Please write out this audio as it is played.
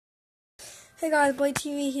Hey guys, Blade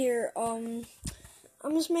TV here. I'm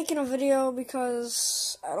just making a video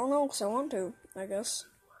because I don't know, because I want to, I guess.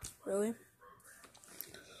 Really.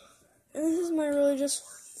 And this is my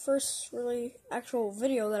first really actual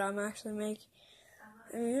video that I'm actually making.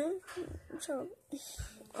 And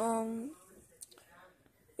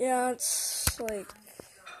yeah,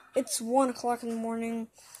 it's 1 o'clock in the morning.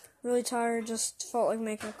 Really tired. Just felt like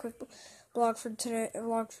making a quick vlog for today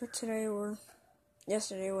or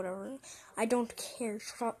yesterday, whatever. I don't care.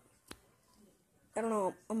 Shut up. I don't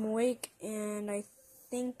know. I'm awake, and I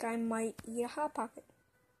think I might eat a Hot Pocket.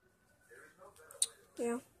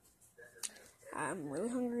 Yeah. I'm really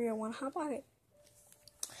hungry. I want a Hot Pocket.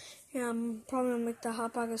 Yeah, I'm probably gonna make the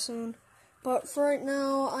Hot Pocket soon. But for right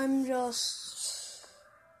now, I'm just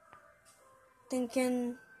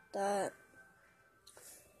thinking that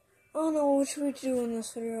I don't know what should we do in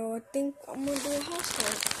this video. I think I'm gonna do a house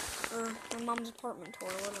tour. Or my mom's apartment tour,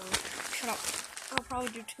 whatever. Shut up. I'll probably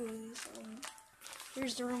do 2 of these.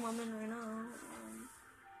 Here's the room I'm in right now.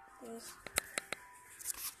 There's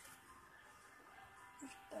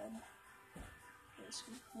bed. Here's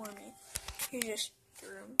more of me. Here's just the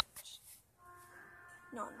room.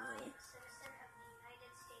 Not really.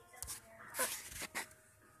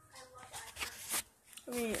 I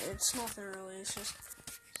mean, it's nothing really. It's just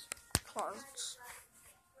closets.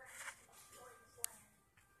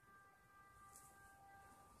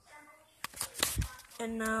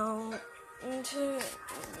 And now into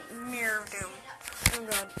Mirror of Doom. Oh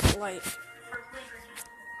god, light.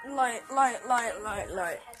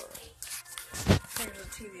 There's a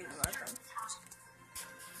TV in the background.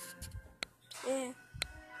 Yeah.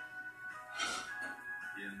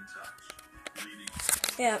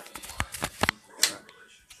 Yeah.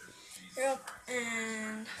 Yep,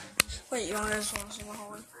 and wait, you guys want to see my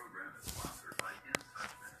hallway?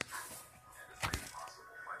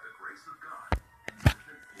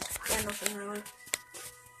 Yeah, nothing really.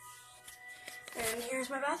 And here's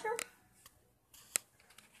my bathroom.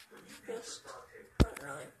 Just not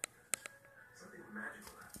really.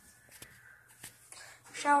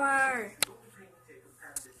 Shower.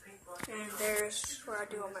 And there's where I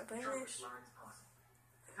do all my business.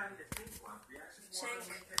 Sink,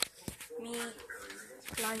 meat,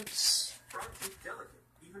 lights.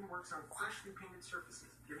 Even works on freshly painted surfaces,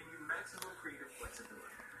 giving you maximum creative flexibility.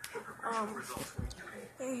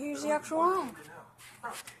 And here's the actual room.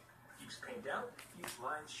 Keeps paint out, keeps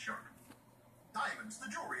lines sharp. Diamonds, the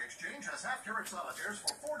jewelry exchange has half-carat solitaires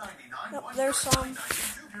for $4.99, Yep, 1 there's carat some.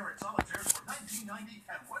 $9.90, 2-carat solitaires for $19.90,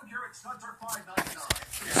 and 1-carat studs are $5.99.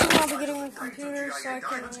 Soon I'll be getting a computer so I can.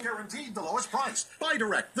 Diamonds guaranteed the lowest price. Buy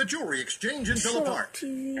direct, the jewelry exchange in Villa Shut up, Park.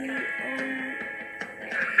 TV.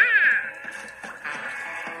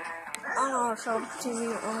 I don't know how to shut up the TV.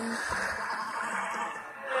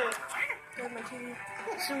 There's my TV.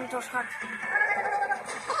 Soon it does crack.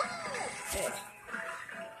 Yeah.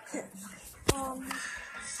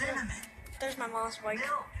 Cinnamon. There's my mom's bike.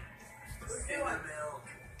 Milk.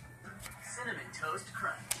 Cinnamon Toast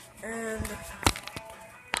Crunch. And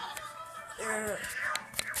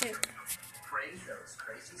Praise those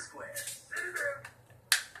crazy squares.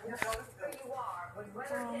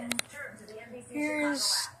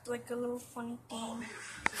 here's like a little funny thing.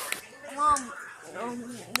 Mom,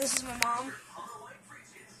 this is my mom.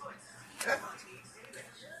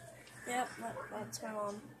 Yep, that's my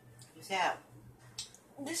mom. Who's that?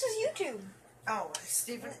 This is YouTube. Oh,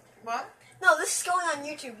 Stephen. What? No, this is going on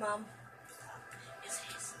YouTube, Mom.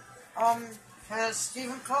 Has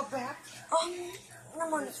Stephen called back? Never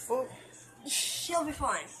mind. Oh, She'll be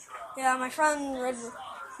fine. Yeah, my friend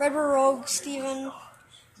Red Rogue Steven,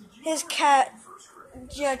 his cat.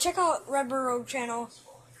 Yeah, check out Red Rogue channel.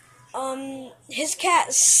 His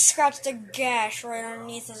cat scratched a gash right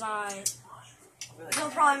underneath his eye.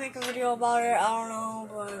 He'll probably make a video about it. I don't know,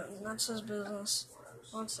 but that's his business.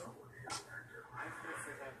 Monster.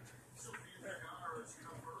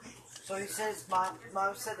 so he says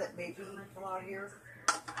mom said that maybe he can come out here.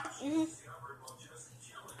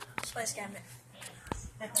 Spice cabinet.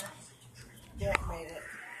 Jack made it.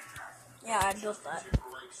 Yeah, I built that.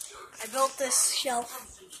 I built this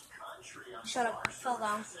shelf. Shut up, fell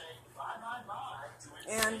down.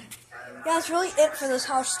 And yeah, that's really it for this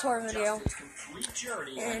house tour video.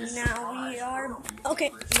 And now we are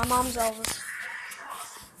okay. My mom's Elvis.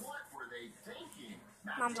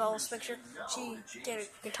 Mom's Elvis picture. She did a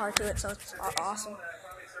guitar to it, so it's awesome.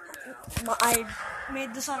 I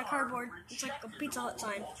made this out of cardboard. It's like a Pizza Hut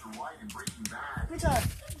sign. Pizza Hut.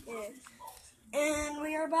 Yeah. And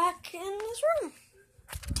we are back in this room.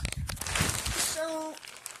 So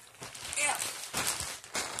yeah.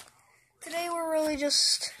 Today we're really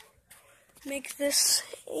just make this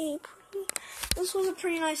this was a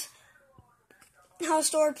pretty nice house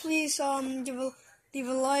tour. Please leave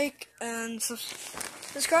a like and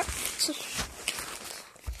subscribe.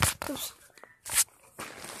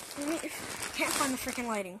 Can't find the freaking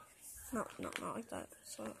lighting. No, not like that.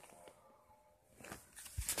 So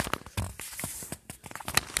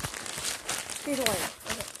need a lighting.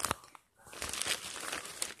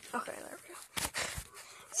 Okay, there we go.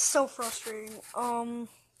 It's so frustrating.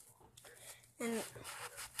 And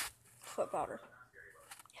foot powder.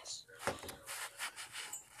 Yes.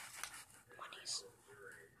 Monies.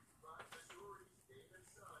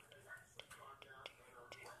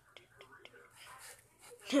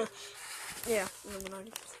 Yeah,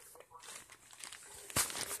 Illuminati.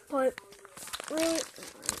 But really,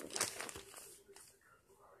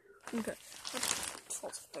 okay.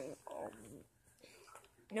 False thing.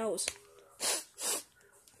 Nose.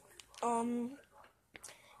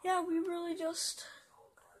 Yeah, we really just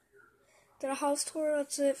did a house tour.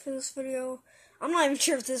 That's it for this video. I'm not even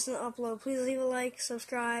sure if this is an upload. Please leave a like,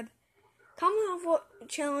 subscribe, comment on what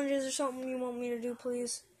challenges or something you want me to do,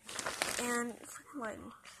 please, and freaking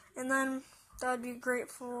lighten. And then that'd be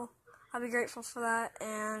grateful. I'd be grateful for that.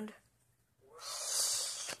 And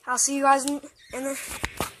I'll see you guys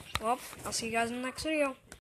I'll see you guys in the next video.